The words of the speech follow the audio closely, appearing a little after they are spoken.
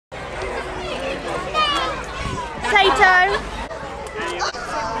potato.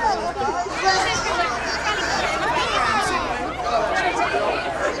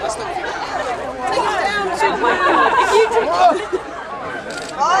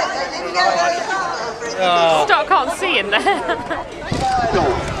 Stop, can't see in there.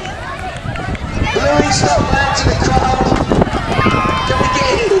 Louis, stop round to the crowd. Can we get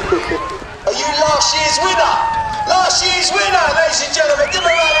in? Are you last year's winner? Last year's winner, ladies and gentlemen. Give him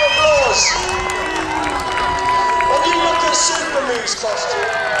a round of applause. When you look at Super Lou's costume.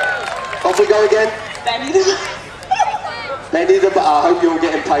 Off we go again. Benny the I hope you're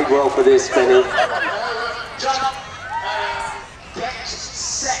getting paid well for this, Benny. Jump. Get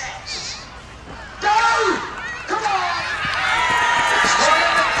set. Go! Come on!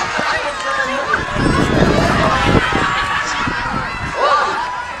 1,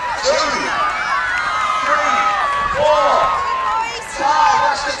 2, 3, 4, 5.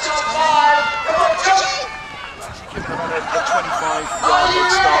 That's the top 5. Come on, jump! A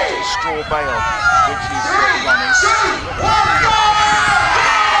 25-yard start at straw bale, which is running. 3, 2, 1, go!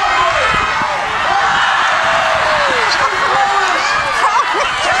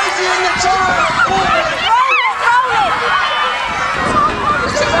 Crazy in the top!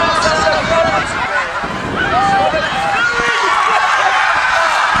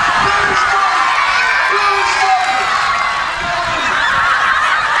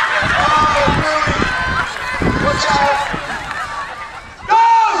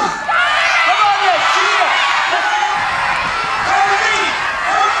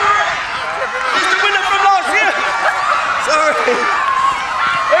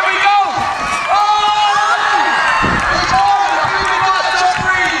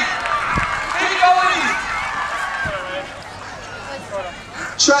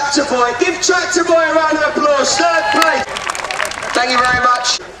 Tractor Boy, give Tractor Boy a round of applause, 3rd place. Thank you very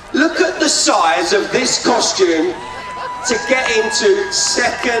much. Look at the size of this costume to get into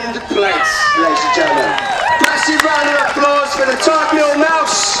 2nd place, ladies and gentlemen. Massive round of applause for the Tight Little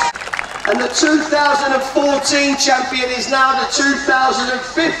Mouse. And the 2014 champion is now the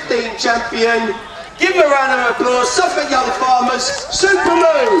 2015 champion. Give him a round of applause, Suffolk Young Farmers, Super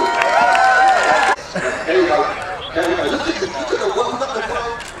Moo. There we go. There we go. Look at the world.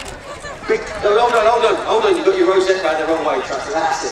 Hold on, you got your rosette round the wrong way, Tractor. That's it.